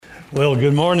Well,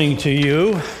 good morning to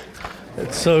you.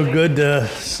 It's so good to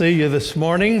see you this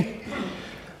morning.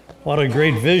 What a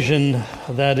great vision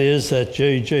that is that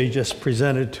JJ just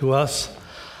presented to us.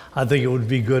 I think it would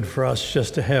be good for us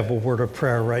just to have a word of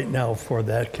prayer right now for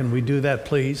that. Can we do that,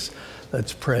 please?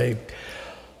 Let's pray.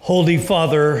 Holy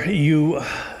Father, you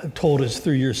told us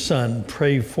through your Son,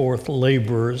 pray forth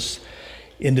laborers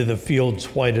into the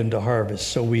fields white unto harvest.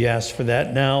 So we ask for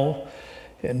that now,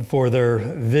 and for their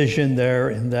vision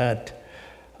there in that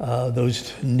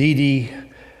those needy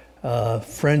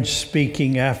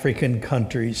French-speaking African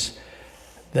countries,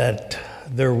 that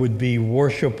there would be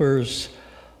worshipers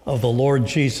of the Lord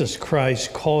Jesus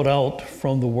Christ called out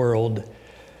from the world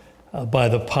by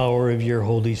the power of your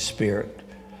Holy Spirit.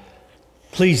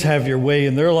 Please have your way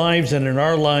in their lives and in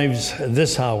our lives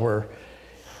this hour.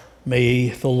 May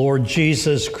the Lord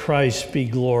Jesus Christ be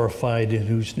glorified, in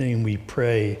whose name we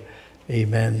pray.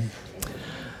 Amen.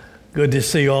 Good to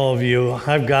see all of you.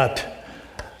 I've got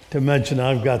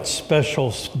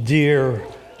special dear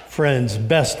friends,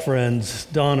 best friends,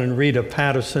 Don and Rita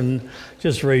Patterson.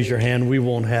 Just raise your hand. We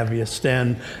won't have you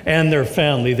stand. And their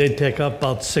family. They take up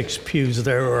about 6 pews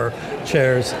there or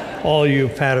chairs. All you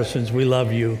Pattersons, we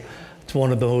love you. It's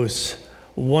one of those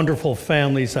wonderful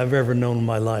families I've ever known in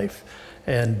my life.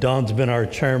 And Don's been our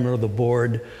chairman of the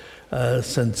board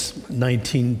since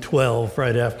 1912,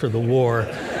 right after the war,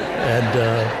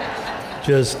 and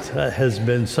just has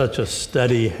been such a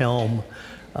steady helm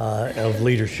of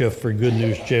leadership for Good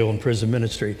News Jail and Prison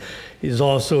Ministry. He's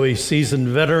also a seasoned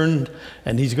veteran,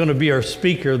 and he's going to be our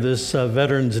speaker this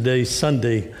Veterans Day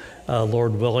Sunday,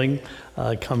 Lord willing,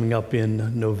 coming up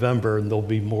in November, and there'll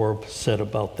be more said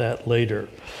about that later.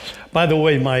 By the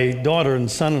way, my daughter and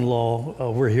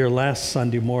son-in-law were here last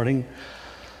Sunday morning,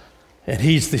 and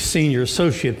he's the senior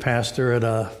associate pastor at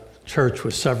a church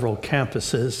with several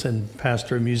campuses and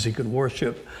pastor of music and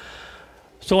worship.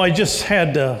 So I just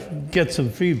had to get some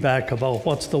feedback about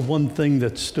what's the one thing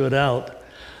that stood out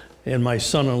in my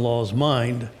son-in-law's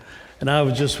mind. And I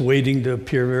was just waiting to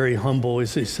appear very humble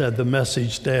as he said, "The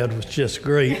message, Dad, was just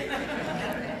great,"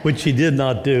 which he did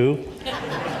not do.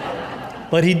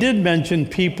 But he did mention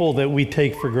people that we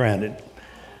take for granted.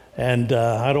 And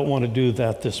I don't want to do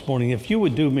that this morning. If you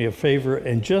would do me a favor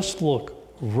and just look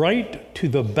right to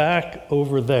the back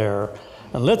over there,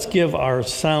 and let's give our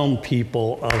sound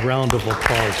people a round of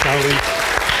applause, shall we?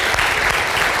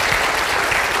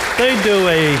 They do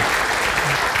a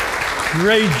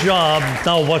great job.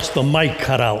 Now watch the mic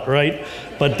cut out, right?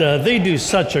 But they do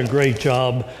such a great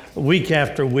job week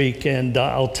after week. And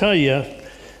I'll tell you,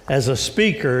 as a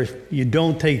speaker, you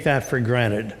don't take that for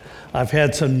granted. I've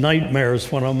had some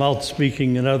nightmares when I'm out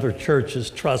speaking in other churches,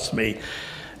 trust me.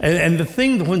 And the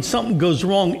thing, when something goes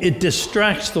wrong, it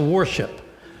distracts the worship.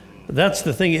 That's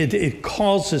the thing. It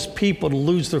causes people to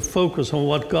lose their focus on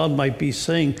what God might be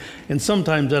saying, and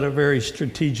sometimes at a very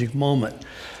strategic moment.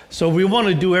 So we want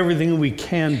to do everything we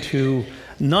can to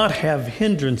not have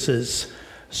hindrances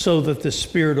so that the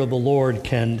Spirit of the Lord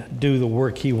can do the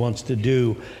work He wants to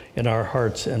do in our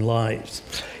hearts and lives.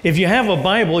 If you have a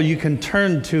Bible, you can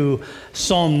turn to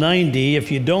Psalm 90.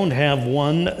 If you don't have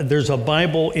one, there's a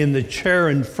Bible in the chair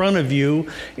in front of you,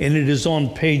 and it is on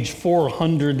page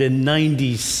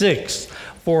 496.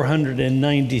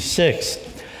 496.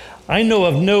 I know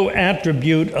of no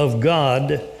attribute of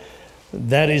God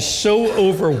that is so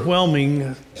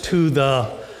overwhelming to the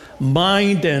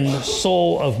mind and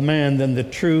soul of man than the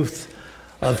truth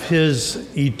of His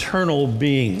eternal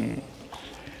being.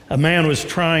 A man was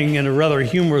trying in a rather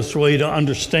humorous way to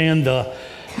understand the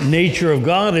nature of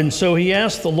God, and so he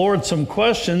asked the Lord some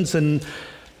questions, and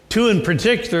two in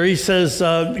particular, he says,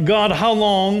 God, how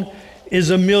long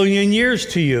is 1,000,000 years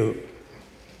to you?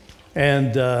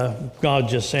 And God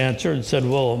just answered and said,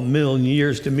 well, 1,000,000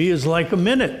 years to me is like a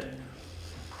minute.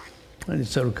 And he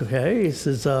said, okay. He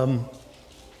says, how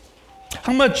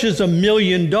much is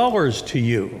 $1,000,000 to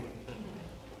you?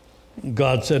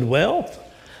 God said, well,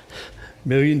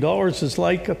 $1,000,000 is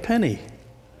like a penny.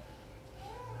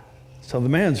 So the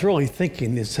man's really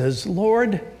thinking. He says,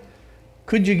 Lord,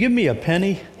 could you give me a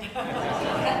penny?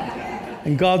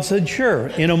 And God said, sure,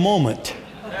 in a moment.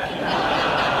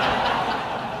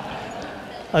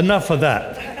 Enough of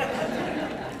that.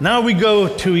 Now we go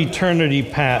to eternity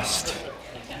past.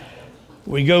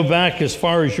 We go back as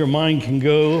far as your mind can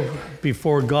go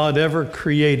before God ever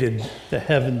created the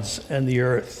heavens and the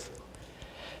earth.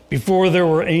 Before there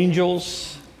were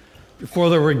angels, before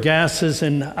there were gases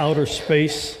in outer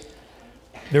space,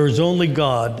 there was only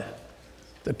God,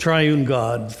 the triune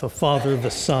God, the Father,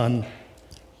 the Son,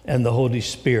 and the Holy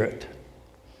Spirit.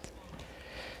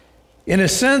 In a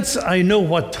sense, I know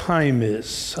what time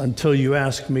is until you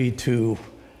ask me to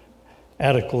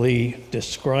adequately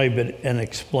describe it and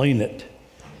explain it.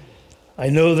 I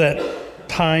know that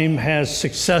time has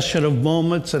succession of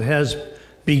moments, it has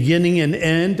beginning and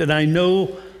end, and I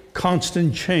know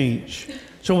constant change.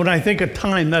 So when I think of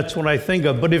time, that's what I think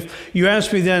of. But if you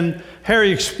ask me then,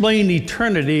 Harry, explain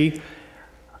eternity,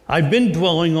 I've been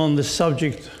dwelling on the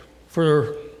subject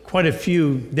for quite a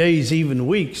few days, even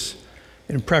weeks,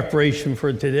 in preparation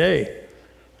for today.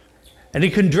 And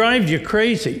it can drive you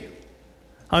crazy.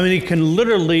 I mean, it can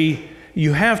literally,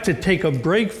 you have to take a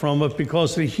break from it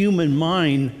because the human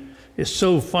mind is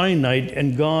so finite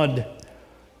and God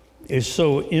is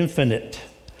so infinite.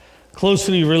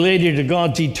 Closely related to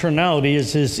God's eternality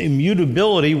is his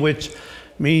immutability, which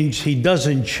means he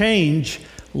doesn't change.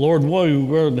 Lord willing,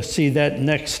 we're going to see that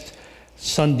next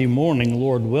Sunday morning,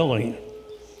 Lord willing.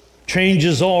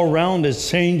 Changes all around us,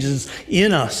 changes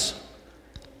in us.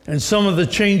 And some of the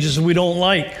changes we don't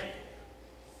like.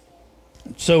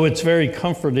 So it's very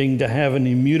comforting to have an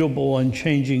immutable,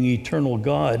 unchanging, eternal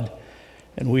God,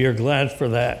 and we are glad for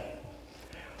that.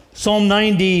 Psalm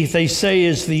 90, they say,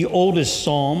 is the oldest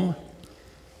psalm.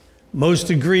 Most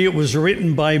agree it was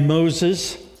written by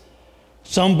Moses.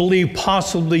 Some believe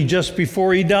possibly just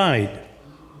before he died.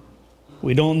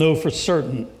 We don't know for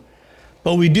certain.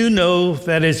 But we do know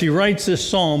that as he writes this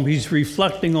psalm, he's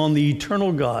reflecting on the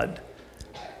eternal God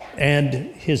and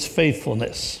his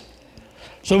faithfulness.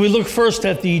 So we look first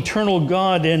at the eternal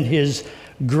God and his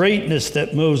greatness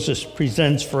that Moses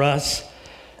presents for us.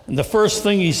 And the first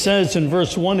thing he says in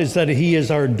verse 1 is that he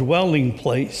is our dwelling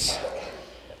place.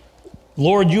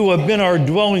 Lord, you have been our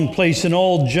dwelling place in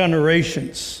all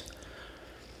generations.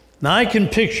 Now I can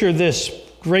picture this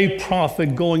great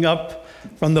prophet going up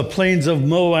from the plains of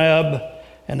Moab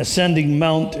and ascending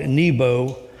Mount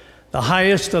Nebo, the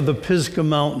highest of the Pisgah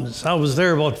Mountains. I was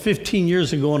there about 15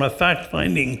 years ago on a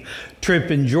fact-finding trip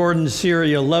in Jordan,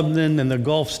 Syria, Lebanon, and the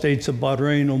Gulf states of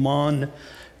Bahrain, Oman,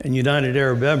 and United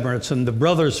Arab Emirates. And the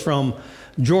brothers from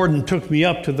Jordan took me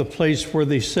up to the place where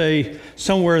they say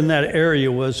somewhere in that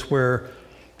area was where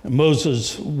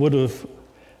Moses would have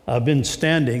been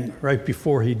standing right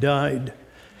before he died.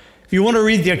 If you want to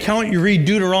read the account, you read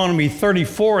Deuteronomy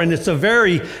 34, and it's a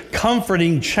very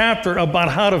comforting chapter about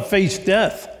how to face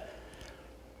death.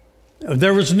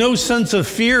 There was no sense of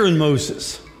fear in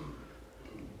Moses.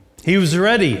 He was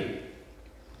ready.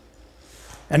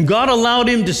 And God allowed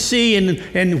him to see,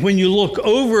 and when you look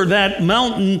over that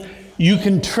mountain, you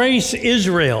can trace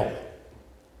Israel.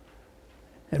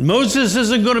 And Moses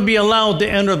isn't going to be allowed to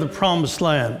enter the promised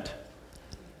land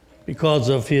because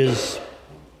of his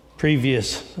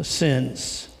previous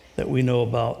sins that we know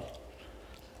about.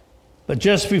 But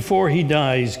just before he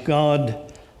dies,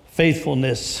 God,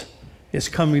 faithfulness is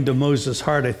coming to Moses'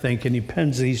 heart, I think, and he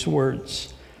pens these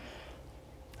words.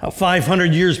 How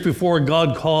 500 years before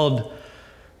God called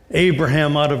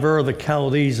Abraham out of Ur of the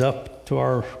Chaldees up to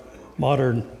our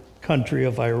modern country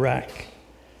of Iraq.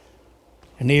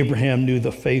 And Abraham knew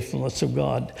the faithfulness of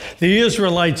God. The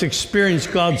Israelites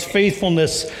experienced God's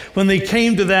faithfulness when they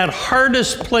came to that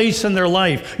hardest place in their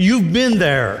life. You've been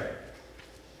there.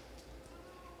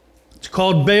 It's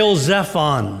called Baal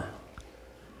Zephon.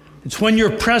 It's when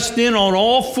you're pressed in on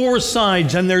all four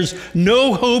sides and there's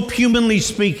no hope, humanly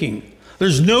speaking.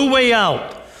 There's no way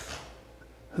out.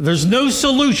 There's no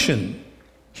solution,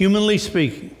 humanly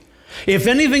speaking. If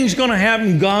anything's going to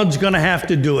happen, God's going to have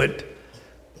to do it.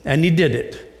 And he did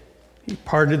it. He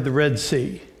parted the Red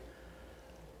Sea.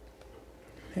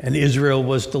 And Israel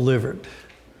was delivered.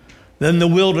 Then the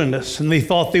wilderness, and they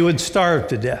thought they would starve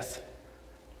to death.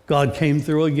 God came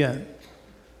through again.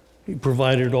 He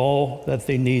provided all that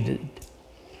they needed.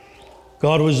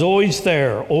 God was always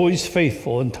there, always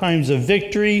faithful in times of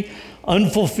victory,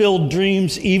 unfulfilled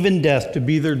dreams, even death, to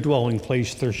be their dwelling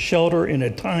place, their shelter in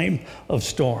a time of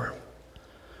storm.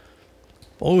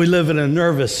 Oh, we live in a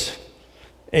nervous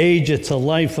age. It's a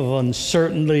life of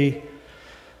uncertainty.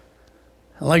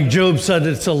 Like Job said,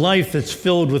 it's a life that's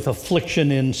filled with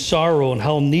affliction and sorrow, and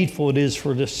how needful it is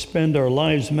for us to spend our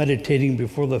lives meditating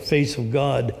before the face of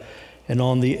God and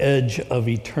on the edge of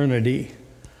eternity.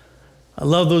 I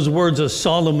love those words of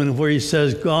Solomon where he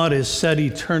says, God has set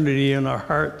eternity in our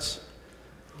hearts.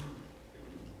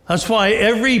 That's why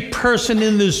every person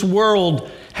in this world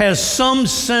has some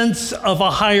sense of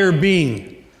a higher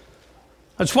being.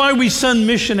 That's why we send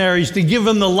missionaries to give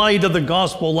them the light of the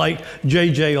gospel like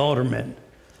J.J. Alderman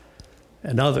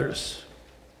and others.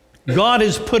 God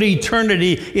has put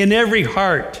eternity in every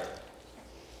heart.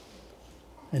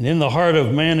 And in the heart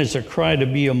of man is a cry to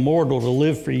be immortal, to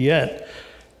live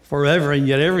forever, and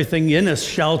yet everything in us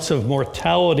shouts of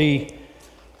mortality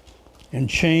and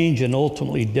change and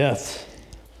ultimately death.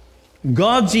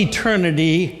 God's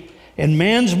eternity and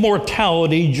man's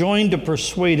mortality join to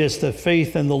persuade us that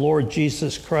faith in the Lord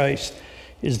Jesus Christ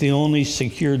is the only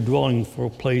secure dwelling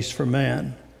place for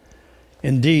man.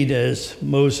 Indeed, as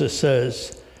Moses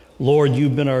says, Lord,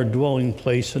 you've been our dwelling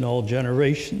place in all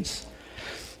generations.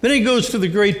 Then he goes to the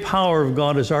great power of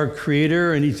God as our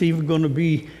creator, and he's even going to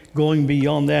be going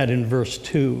beyond that in verse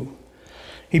 2.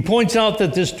 He points out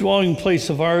that this dwelling place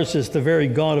of ours is the very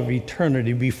God of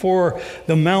eternity. Before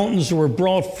the mountains were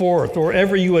brought forth, or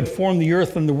ever you had formed the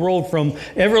earth and the world, from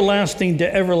everlasting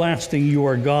to everlasting, you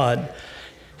are God.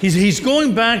 He's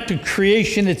going back to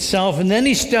creation itself, and then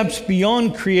he steps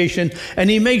beyond creation, and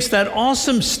he makes that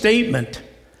awesome statement,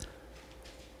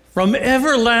 from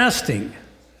everlasting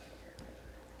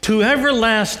to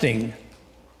everlasting,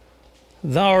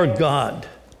 thou art God.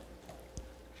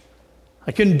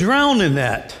 I can drown in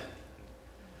that.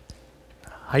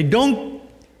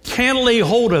 Can't lay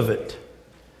hold of it.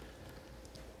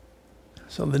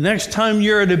 So the next time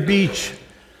you're at a beach,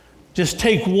 just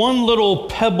take one little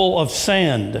pebble of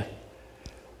sand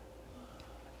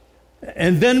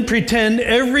and then pretend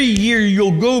every year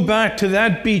you'll go back to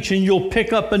that beach and you'll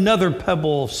pick up another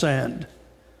pebble of sand.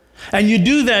 And you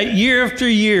do that year after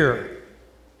year.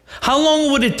 How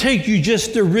long would it take you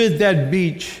just to rid that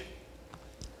beach?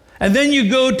 And then you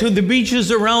go to the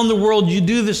beaches around the world, you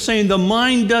do the same. The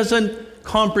mind doesn't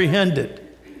comprehend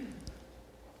it.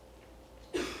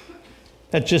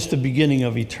 That's just the beginning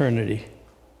of eternity.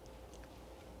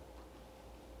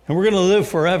 And we're going to live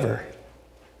forever.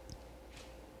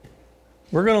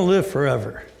 We're going to live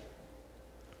forever.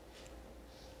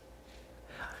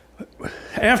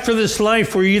 After this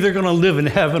life, we're either going to live in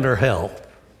heaven or hell.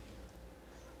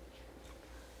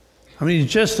 I mean,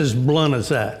 just as blunt as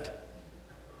that.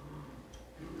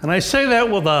 And I say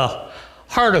that with a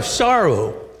heart of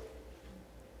sorrow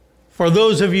for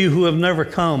those of you who have never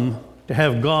come to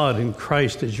have God in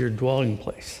Christ as your dwelling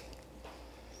place.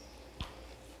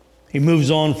 He moves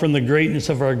on from the greatness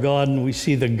of our God, and we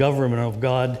see the government of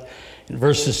God in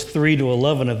verses 3 to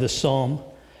 11 of this psalm.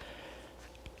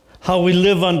 How we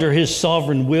live under his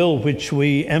sovereign will, which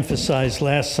we emphasized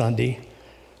last Sunday.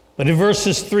 But in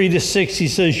verses 3 to 6, he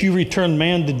says, you return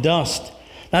man to dust.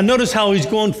 Now notice how he's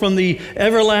going from the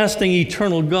everlasting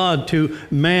eternal God to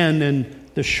man and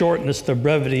the shortness, the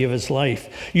brevity of his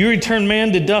life. You return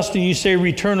man to dust, and you say,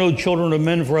 return, O children of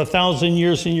men, for 1,000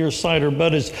 years in your sight are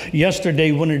but as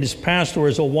yesterday when it is past, or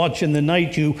as a watch in the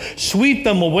night. You sweep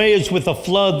them away as with a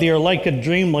flood. They are like a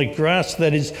dream, like grass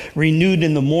that is renewed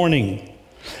in the morning.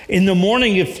 In the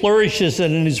morning it flourishes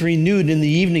and it is renewed. In the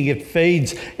evening it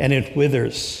fades and it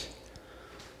withers.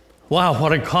 Wow,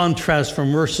 what a contrast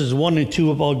from verses 1 and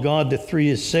 2 about God to 3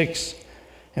 to 6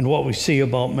 and what we see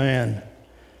about man.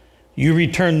 You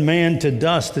return man to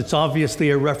dust. It's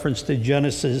obviously a reference to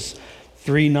Genesis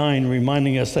 3:9,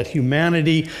 reminding us that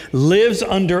humanity lives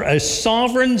under a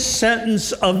sovereign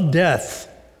sentence of death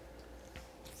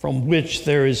from which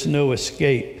there is no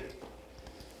escape.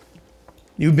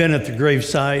 You've been at the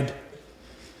graveside.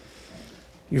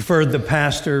 You've heard the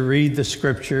pastor read the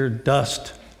scripture,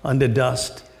 dust unto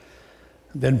dust.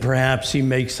 Then perhaps he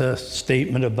makes a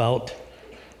statement about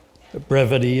the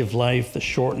brevity of life, the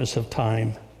shortness of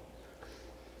time.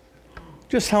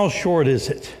 Just how short is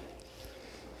it?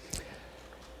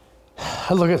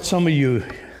 I look at some of you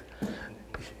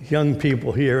young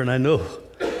people here, and I know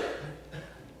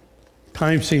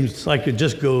time seems like it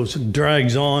just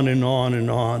drags on and on and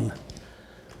on.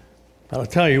 But I'll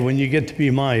tell you, when you get to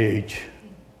be my age,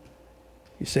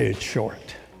 you say it's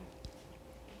short.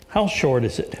 How short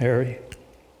is it, Harry?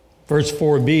 Verse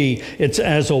 4b, it's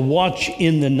as a watch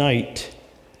in the night.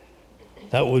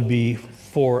 That would be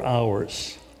 4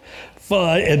 hours.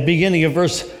 At the beginning of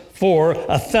verse 4,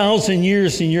 1,000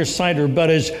 years in your sight are but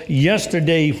as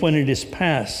yesterday when it is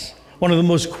past. One of the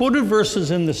most quoted verses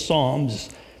in the Psalms,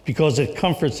 because it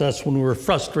comforts us when we're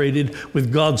frustrated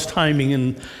with God's timing.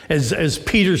 And as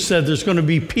Peter said, there's going to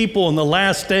be people in the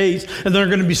last days, and they're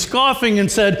going to be scoffing and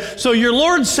said, so your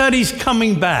Lord said he's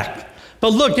coming back.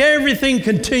 But look, everything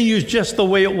continues just the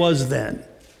way it was then.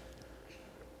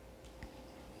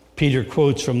 Peter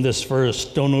quotes from this verse,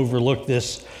 don't overlook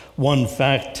this one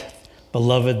fact,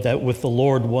 beloved, that with the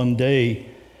Lord 1 day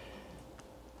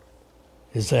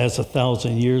is as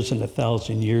 1,000 years, and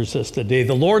 1,000 years as the day.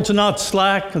 The Lord's not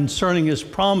slack concerning his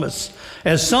promise,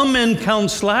 as some men count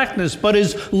slackness, but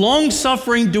is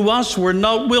long-suffering to us. We're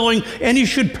not willing any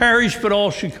should perish, but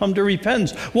all should come to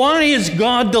repentance. Why has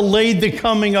God delayed the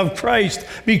coming of Christ?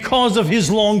 Because of his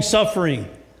long-suffering.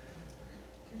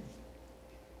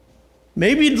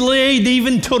 Maybe delayed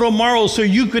even till tomorrow so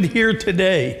you could hear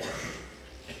today.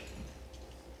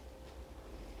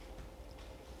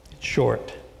 It's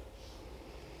short.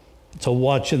 It's a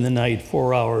watch in the night,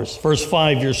 4 hours. Verse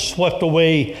 5, you're swept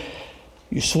away.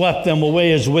 You swept them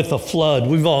away as with a flood.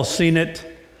 We've all seen it.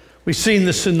 We've seen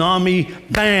the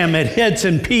tsunami. Bam, it hits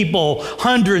and people,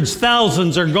 hundreds,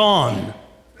 thousands are gone.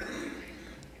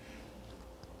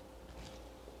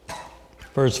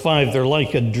 Verse 5, they're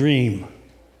like a dream.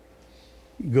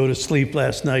 You go to sleep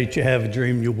last night, you have a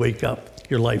dream, you wake up,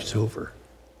 your life's over.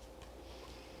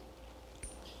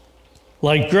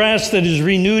 Like grass that is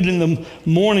renewed in the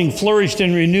morning, flourished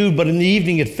and renewed, but in the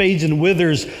evening it fades and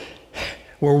withers.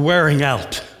 We're wearing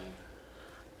out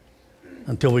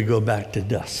until we go back to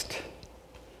dust.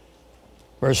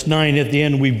 Verse 9, at the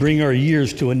end, we bring our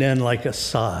years to an end like a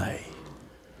sigh.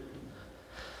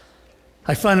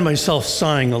 I find myself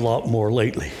sighing a lot more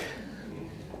lately.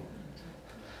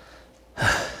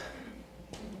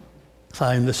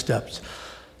 Climb the steps.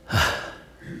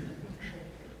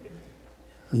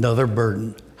 Another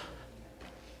burden.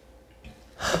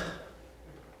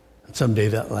 And someday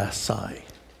that last sigh.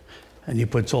 And he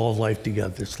puts all of life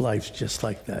together. This life's just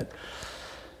like that.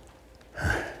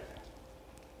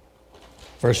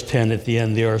 Verse 10 at the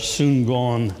end, they are soon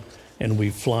gone and we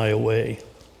fly away.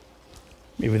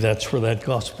 Maybe that's where that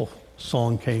gospel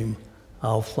song came.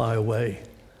 I'll fly away.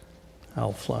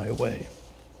 I'll fly away.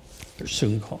 They're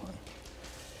soon gone.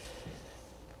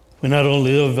 We not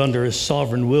only live under his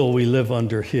sovereign will, we live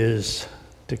under his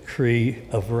decree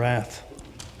of wrath.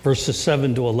 Verses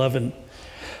 7 to 11.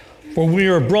 For we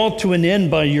are brought to an end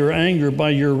by your anger, by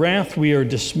your wrath we are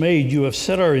dismayed. You have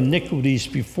set our iniquities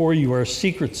before you, our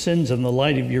secret sins in the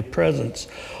light of your presence.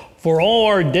 For all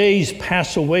our days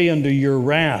pass away under your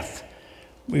wrath.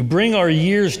 We bring our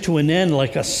years to an end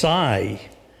like a sigh.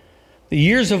 The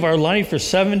years of our life are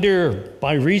 70, or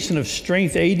by reason of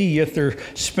strength 80, yet their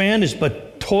span is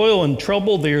but toil and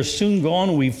trouble. They are soon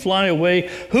gone, we fly away.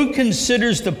 Who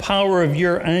considers the power of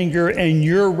your anger and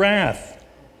your wrath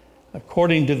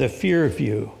according to the fear of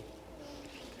you?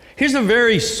 Here's a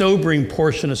very sobering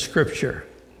portion of Scripture.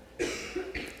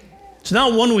 It's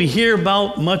not one we hear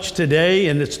about much today,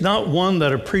 and it's not one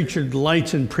that a preacher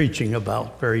delights in preaching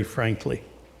about, very frankly.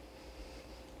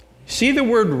 See the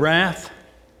word wrath,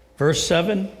 verse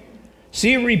 7?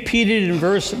 See it repeated in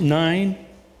verse 9?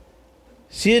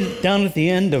 See it down at the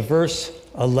end of verse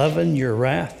 11, your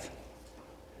wrath?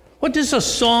 What does a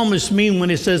psalmist mean when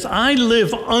he says, I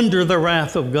live under the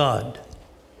wrath of God?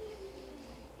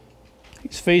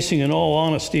 He's facing, in all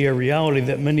honesty, a reality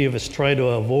that many of us try to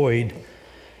avoid.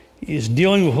 He's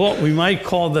dealing with what we might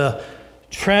call the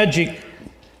tragic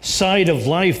side of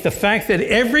life, the fact that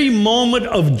every moment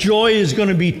of joy is going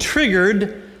to be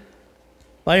triggered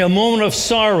by a moment of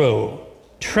sorrow,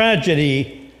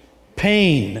 tragedy,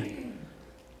 pain.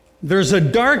 There's a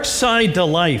dark side to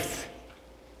life.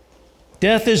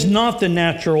 Death is not the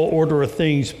natural order of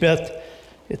things, but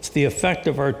it's the effect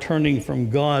of our turning from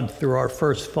God through our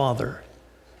first father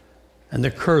and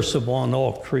the curse upon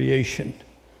all creation.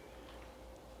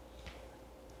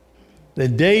 The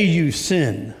day you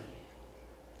sin,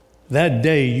 that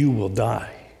day you will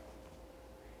die.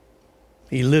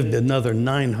 He lived another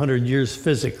 900 years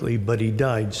physically, but he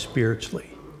died spiritually.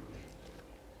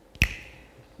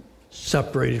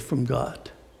 Separated from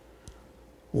God.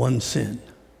 One sin.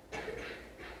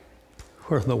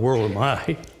 Where in the world am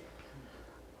I?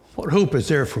 What hope is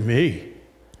there for me?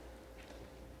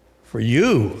 For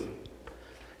you?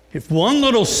 If one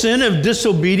little sin of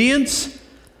disobedience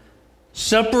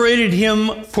separated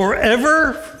him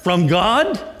forever from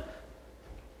God,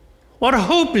 what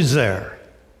hope is there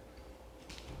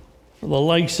for the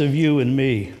likes of you and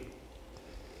me?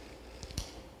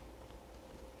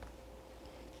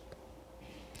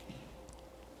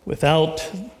 Without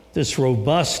this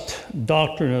robust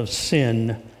doctrine of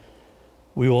sin,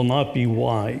 we will not be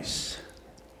wise,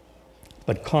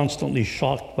 but constantly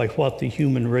shocked by what the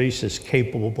human race is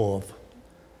capable of,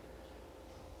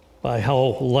 by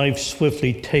how life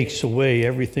swiftly takes away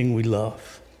everything we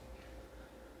love.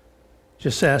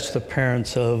 Just ask the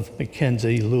parents of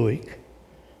Mackenzie Lewick,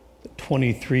 the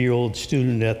 23-year-old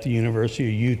student at the University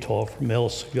of Utah from El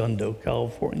Segundo,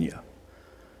 California.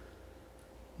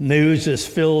 News is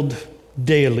filled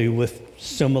daily with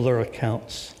similar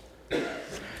accounts.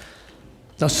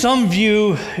 Now, some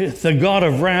view the God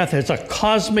of wrath as a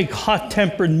cosmic,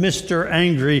 hot-tempered Mr.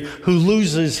 Angry who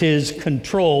loses his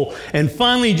control and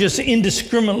finally just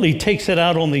indiscriminately takes it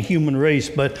out on the human race,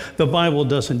 but the Bible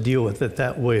doesn't deal with it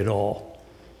that way at all.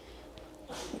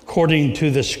 According to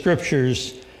the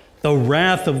Scriptures, the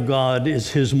wrath of God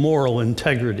is his moral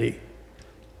integrity.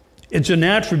 It's an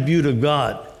attribute of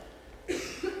God.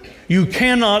 You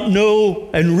cannot know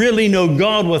and really know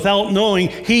God without knowing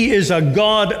He is a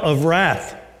God of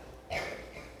wrath.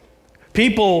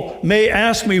 People may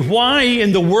ask me, why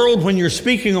in the world, when you're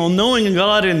speaking on knowing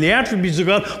God and the attributes of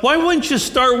God, why wouldn't you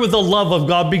start with the love of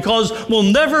God? Because we'll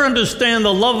never understand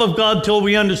the love of God till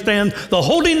we understand the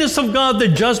holiness of God, the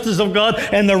justice of God,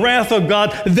 and the wrath of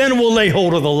God. Then we'll lay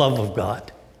hold of the love of God.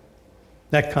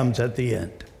 That comes at the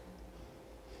end.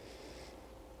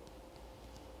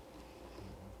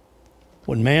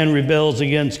 When man rebels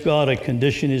against God, a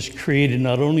condition is created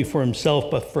not only for himself,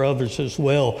 but for others as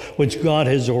well, which God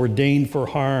has ordained for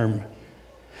harm.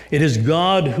 It is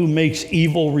God who makes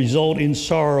evil result in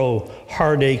sorrow,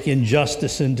 heartache,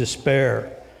 injustice, and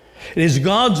despair. It is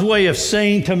God's way of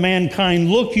saying to mankind,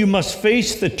 look, you must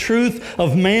face the truth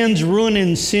of man's ruin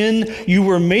and sin. You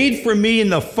were made for me,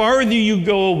 and the farther you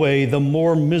go away, the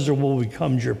more miserable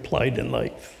becomes your plight in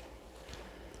life.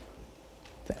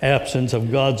 The absence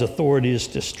of God's authority is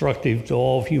destructive to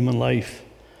all of human life.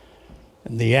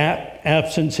 And the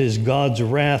absence is God's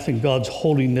wrath, and God's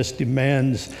holiness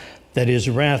demands that his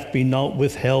wrath be not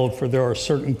withheld, for there are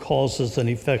certain causes and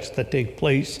effects that take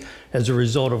place as a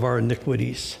result of our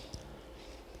iniquities.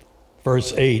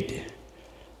 Verse 8,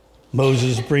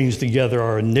 Moses brings together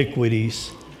our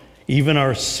iniquities, even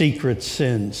our secret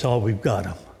sins. Oh, we've got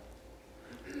them.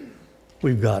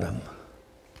 We've got them.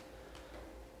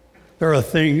 There are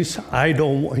things I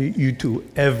don't want you to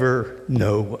ever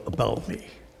know about me.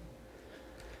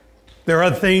 There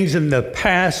are things in the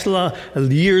past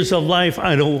years of life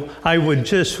I would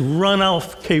just run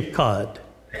off Cape Cod.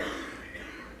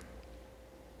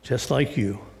 Just like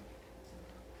you.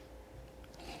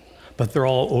 But they're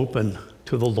all open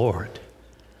to the Lord.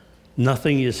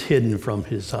 Nothing is hidden from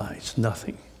his eyes.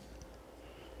 Nothing.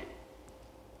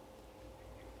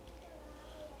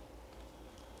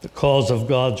 The cause of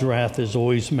God's wrath is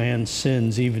always man's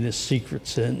sins, even his secret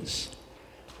sins.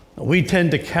 We tend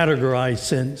to categorize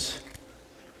sins.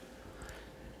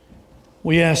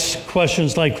 We ask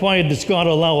questions like, why does God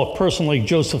allow a person like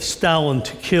Joseph Stalin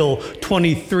to kill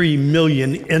 23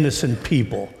 million innocent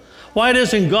people? Why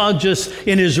doesn't God just,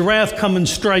 in his wrath, come and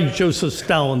strike Joseph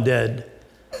Stalin dead?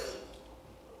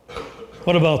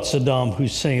 What about Saddam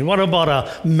Hussein? What about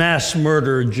a mass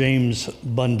murderer, James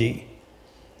Bundy?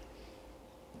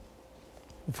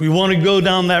 If we want to go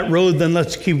down that road, then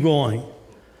let's keep going.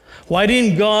 Why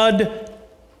didn't God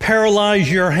paralyze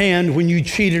your hand when you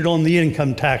cheated on the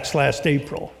income tax last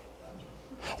April?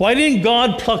 Why didn't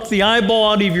God pluck the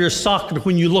eyeball out of your socket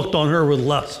when you looked on her with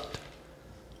lust?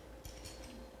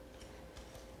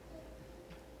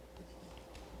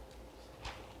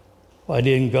 Why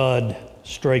didn't God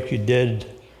strike you dead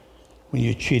when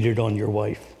you cheated on your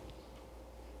wife?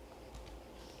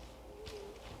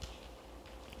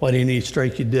 Why didn't he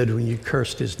strike you dead when you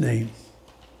cursed his name?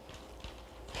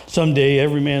 Someday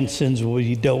every man's sins will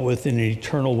be dealt with in an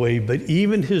eternal way, but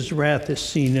even his wrath is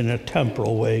seen in a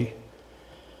temporal way,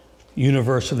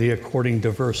 universally according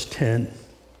to verse 10.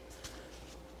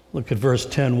 Look at verse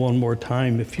 10 one more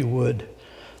time, if you would.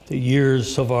 The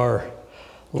years of our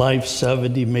life,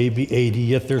 70, maybe 80,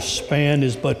 yet their span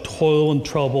is but toil and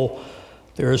trouble.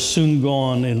 They are soon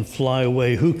gone and fly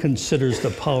away. Who considers the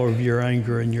power of your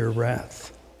anger and your wrath?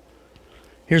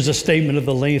 Here's a statement of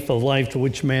the length of life to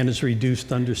which man is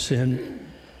reduced under sin.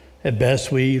 At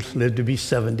best, we live to be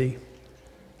 70.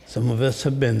 Some of us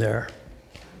have been there.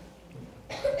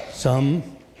 Some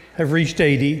have reached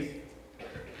 80.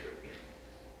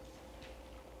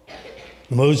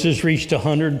 Moses reached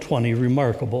 120,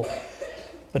 remarkable.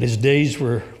 But his days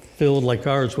were filled like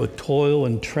ours with toil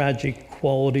and tragic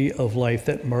quality of life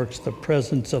that marks the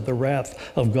presence of the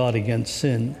wrath of God against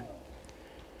sin.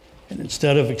 And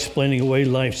instead of explaining away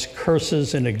life's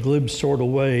curses in a glib sort of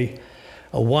way,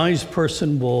 a wise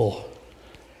person will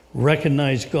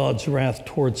recognize God's wrath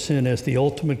towards sin as the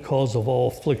ultimate cause of all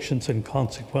afflictions and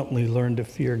consequently learn to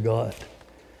fear God.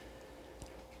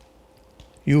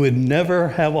 You would never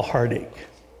have a heartache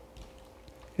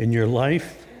in your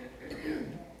life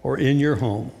or in your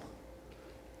home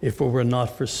if it were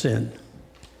not for sin,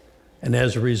 and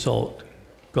as a result,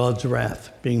 God's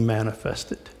wrath being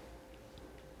manifested.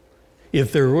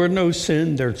 If there were no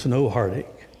sin, there's no heartache.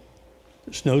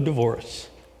 There's no divorce.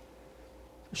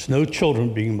 There's no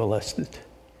children being molested.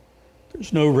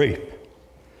 There's no rape.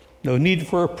 No need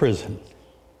for a prison.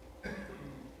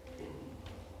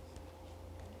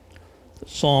 The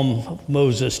Psalm of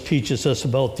Moses teaches us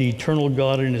about the eternal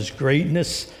God and his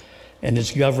greatness and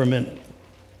his government.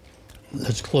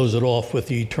 Let's close it off with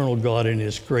the eternal God and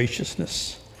his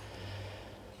graciousness.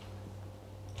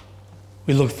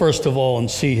 We look first of all and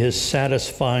see his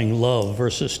satisfying love,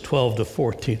 verses 12 to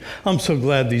 14. I'm so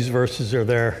glad these verses are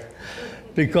there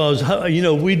because,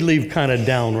 we'd leave kind of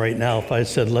down right now if I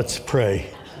said, let's pray.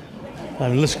 I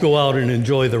mean, let's go out and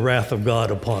enjoy the wrath of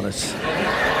God upon us.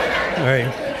 All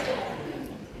right?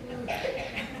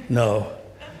 No,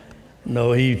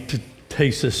 he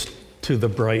takes us to the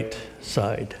bright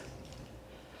side.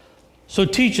 So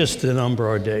teach us to number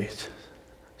our days.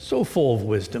 So full of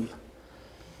wisdom.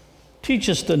 Teach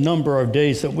us to number our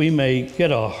days that we may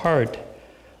get a heart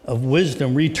of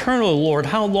wisdom. Return, O Lord,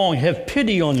 how long? Have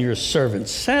pity on your servants.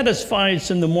 Satisfy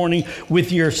us in the morning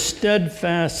with your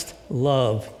steadfast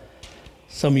love.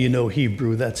 Some of you know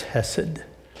Hebrew, that's hesed.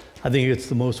 I think it's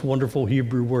the most wonderful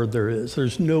Hebrew word there is.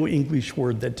 There's no English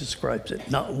word that describes it,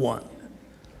 not one.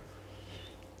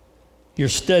 Your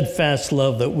steadfast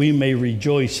love that we may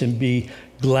rejoice and be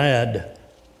glad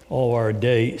all our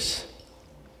days.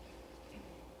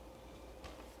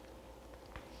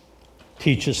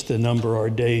 Teach us to number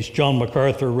our days. John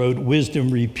MacArthur wrote,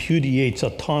 wisdom repudiates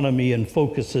autonomy and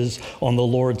focuses on the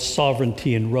Lord's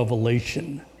sovereignty and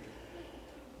revelation.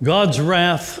 God's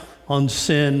wrath on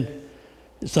sin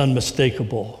is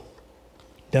unmistakable,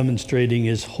 demonstrating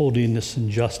his holiness and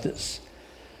justice.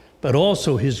 But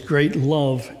also his great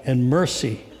love and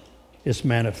mercy is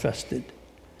manifested.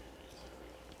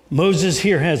 Moses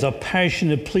here has a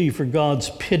passionate plea for God's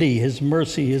pity, his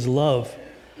mercy, his love.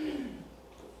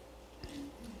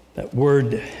 That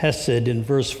word hesed in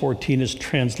verse 14 is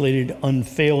translated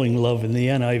unfailing love in the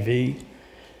NIV.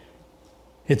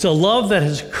 It's a love that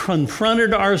has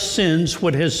confronted our sins,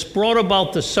 what has brought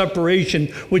about the separation,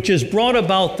 which has brought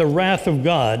about the wrath of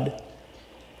God.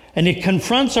 And it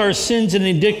confronts our sins and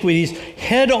iniquities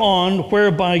head on,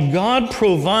 whereby God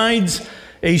provides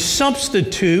a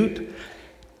substitute,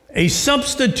 a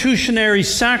substitutionary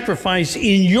sacrifice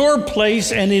in your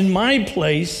place and in my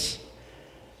place,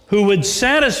 who would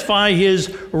satisfy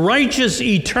his righteous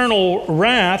eternal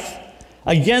wrath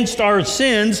against our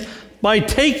sins by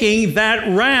taking that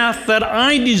wrath that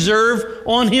I deserve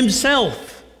on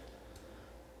himself.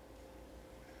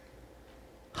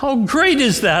 How great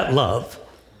is that love?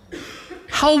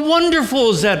 How wonderful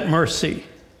is that mercy?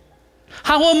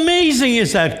 How amazing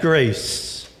is that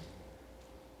grace?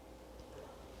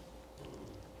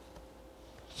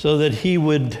 So that he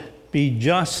would be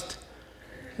just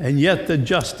and yet the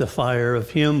justifier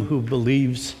of him who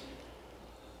believes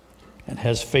and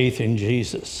has faith in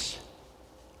Jesus.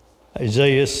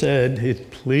 Isaiah said,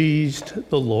 it pleased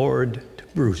the Lord to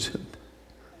bruise him.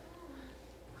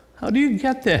 How do you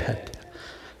get that?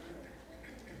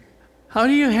 How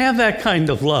do you have that kind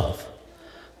of love?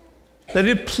 That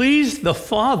it pleased the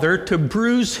Father to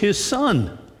bruise his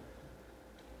Son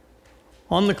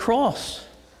on the cross,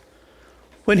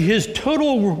 when his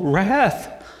total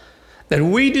wrath that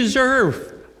we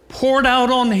deserve poured out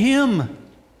on him.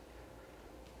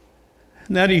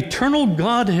 And that eternal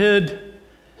Godhead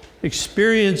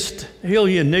experienced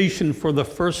alienation for the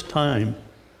first time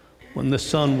when the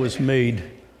Son was made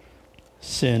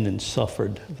sin and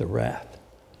suffered the wrath.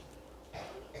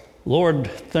 Lord,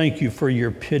 thank you for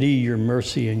your pity, your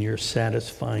mercy, and your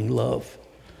satisfying love.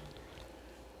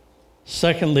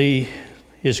 Secondly,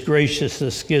 his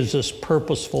graciousness gives us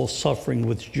purposeful suffering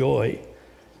with joy.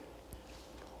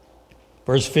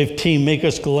 Verse 15, make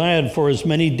us glad for as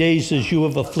many days as you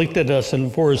have afflicted us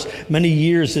and for as many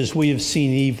years as we have seen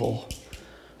evil.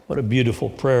 What a beautiful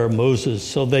prayer, Moses.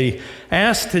 So they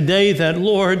ask today that,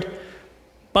 Lord,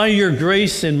 by your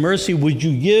grace and mercy, would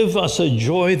you give us a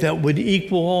joy that would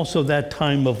equal also that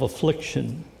time of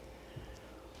affliction?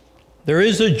 There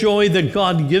is a joy that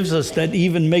God gives us that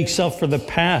even makes up for the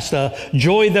past, a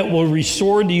joy that will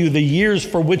restore to you the years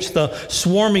for which the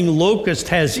swarming locust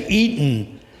has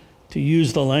eaten, to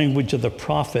use the language of the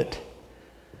prophet.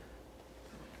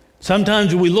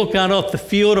 Sometimes we look out off the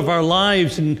field of our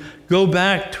lives and go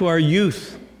back to our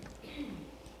youth.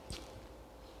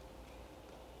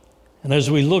 And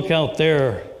as we look out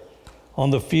there on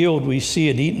the field, we see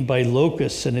it eaten by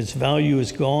locusts and its value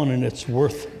is gone and its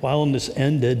worthwhileness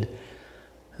ended.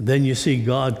 And then you see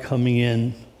God coming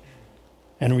in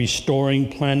and restoring,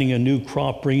 planting a new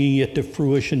crop, bringing it to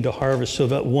fruition, to harvest, so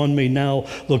that one may now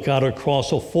look out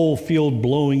across a full field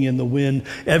blowing in the wind,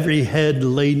 every head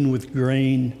laden with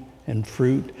grain and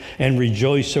fruit, and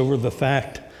rejoice over the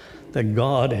fact that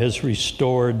God has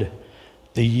restored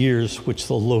the years which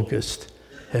the locusts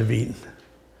have eaten.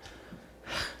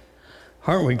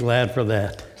 Aren't we glad for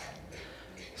that?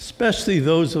 Especially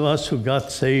those of us who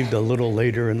got saved a little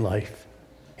later in life.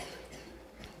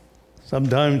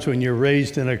 Sometimes when you're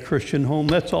raised in a Christian home,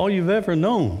 that's all you've ever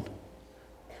known.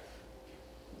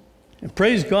 And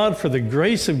praise God for the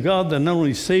grace of God that not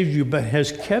only saved you, but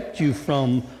has kept you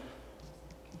from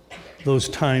those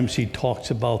times he talks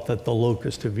about that the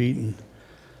locusts have eaten.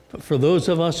 But for those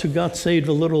of us who got saved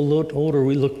a little older,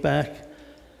 we look back,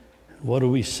 what do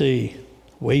we see?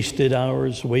 Wasted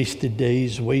hours, wasted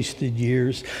days, wasted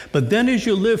years. But then as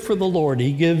you live for the Lord,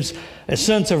 he gives a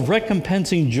sense of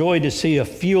recompensing joy to see a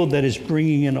field that is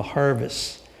bringing in a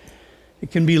harvest.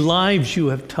 It can be lives you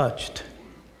have touched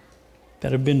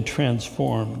that have been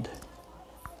transformed.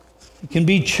 It can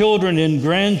be children and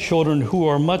grandchildren who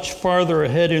are much farther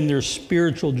ahead in their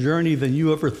spiritual journey than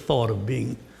you ever thought of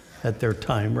being at their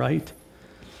time, right?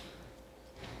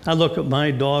 I look at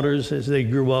my daughters as they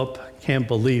grew up, can't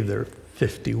believe they're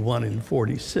 51 and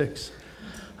 46.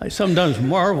 I sometimes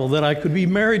marvel that I could be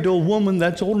married to a woman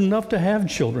that's old enough to have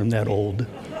children that old.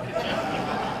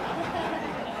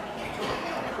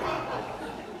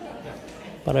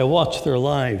 But I watch their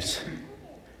lives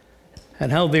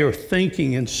and how they are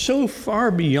thinking and so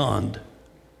far beyond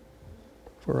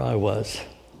where I was.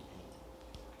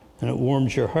 And it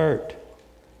warms your heart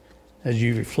as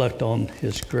you reflect on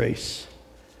his grace.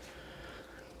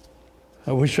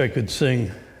 I wish I could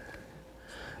sing.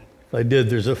 If I did,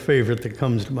 there's a favorite that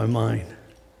comes to my mind.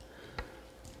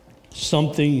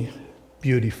 Something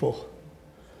beautiful,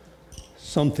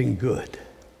 something good.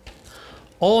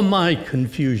 All my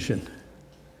confusion,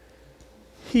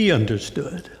 he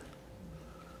understood.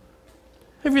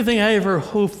 Everything I ever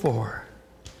hoped for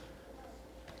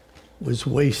was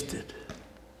wasted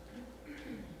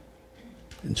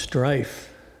in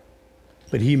strife,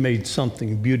 but he made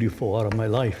something beautiful out of my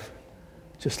life,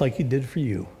 just like he did for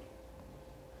you,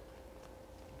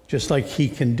 just like he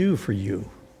can do for you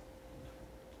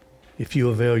if you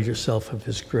avail yourself of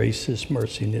his grace, his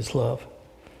mercy, and his love.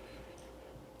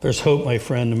 There's hope, my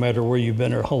friend, no matter where you've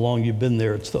been or how long you've been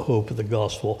there. It's the hope of the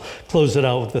gospel. Close it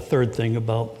out with the third thing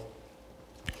about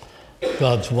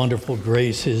God's wonderful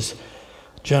grace, his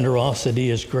generosity,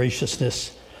 his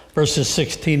graciousness. Verses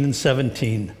 16 and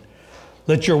 17.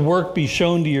 Let your work be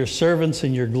shown to your servants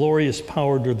and your glorious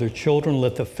power to their children.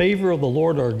 Let the favor of the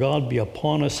Lord our God be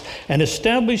upon us and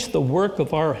establish the work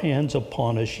of our hands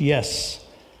upon us. Yes,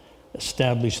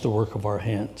 establish the work of our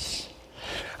hands.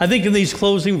 I think in these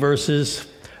closing verses,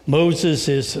 Moses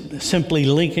is simply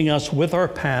linking us with our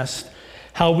past,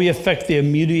 how we affect the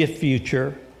immediate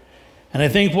future. And I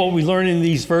think what we learn in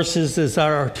these verses is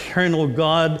our eternal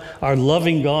God, our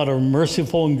loving God, our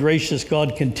merciful and gracious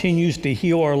God continues to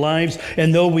heal our lives.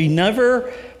 And though we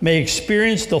never may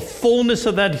experience the fullness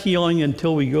of that healing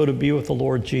until we go to be with the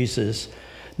Lord Jesus,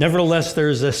 nevertheless, there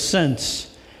is a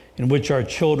sense in which our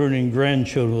children and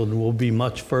grandchildren will be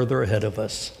much further ahead of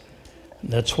us.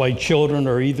 And that's why children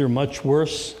are either much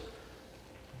worse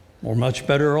or much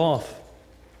better off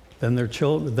than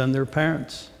their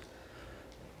parents.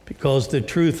 Because the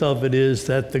truth of it is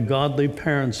that the godly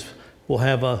parents will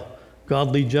have a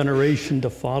godly generation to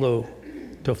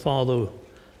follow.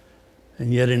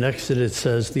 And yet in Exodus it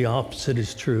says the opposite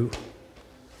is true.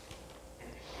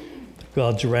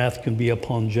 God's wrath can be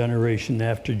upon generation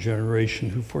after generation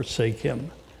who forsake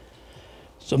him.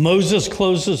 So Moses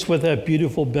closes with that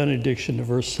beautiful benediction in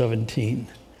verse 17.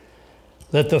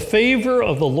 Let the favor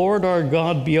of the Lord our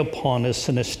God be upon us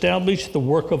and establish the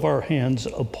work of our hands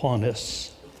upon us.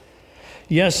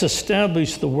 Yes,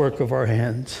 establish the work of our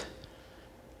hands.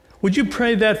 Would you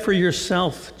pray that for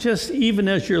yourself, just even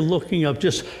as you're looking up?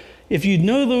 Just if you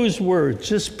know those words,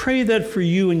 just pray that for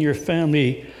you and your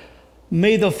family.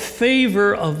 May the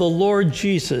favor of the Lord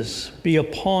Jesus be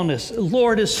upon us.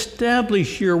 Lord,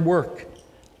 establish your work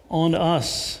on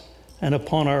us and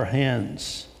upon our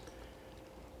hands.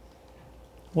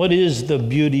 What is the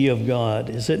beauty of God?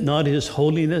 Is it not his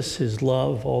holiness, his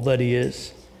love, all that he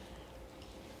is?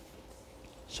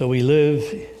 So we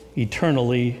live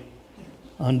eternally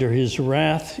under his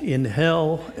wrath in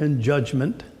hell and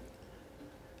judgment,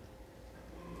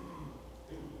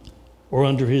 or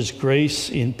under his grace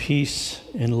in peace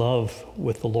and love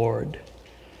with the Lord.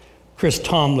 Chris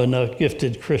Tomlin, a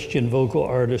gifted Christian vocal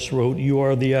artist, wrote, "You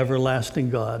are the everlasting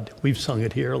God." We've sung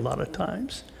it here a lot of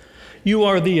times. You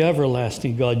are the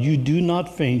everlasting God. You do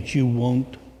not faint. You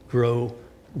won't grow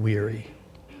weary.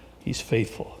 He's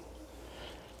faithful.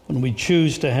 When we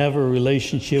choose to have a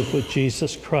relationship with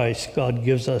Jesus Christ, God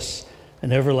gives us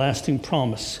an everlasting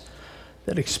promise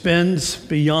that extends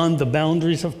beyond the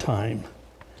boundaries of time.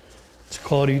 It's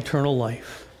called eternal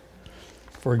life.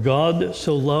 For God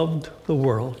so loved the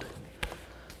world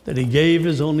that he gave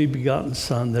his only begotten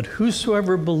Son, that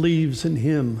whosoever believes in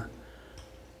him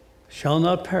shall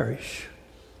not perish,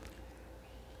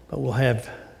 but will have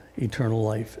eternal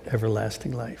life,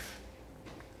 everlasting life.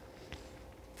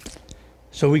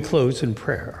 So we close in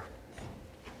prayer.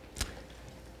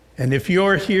 And if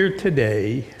you're here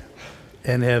today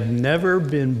and have never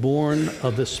been born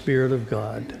of the Spirit of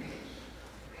God,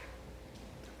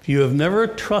 if you have never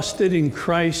trusted in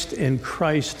Christ and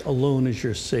Christ alone as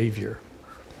your Savior,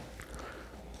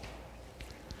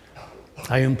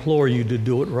 I implore you to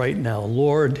do it right now.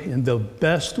 Lord, in the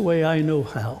best way I know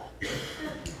how,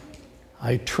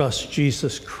 I trust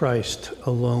Jesus Christ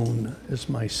alone as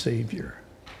my Savior.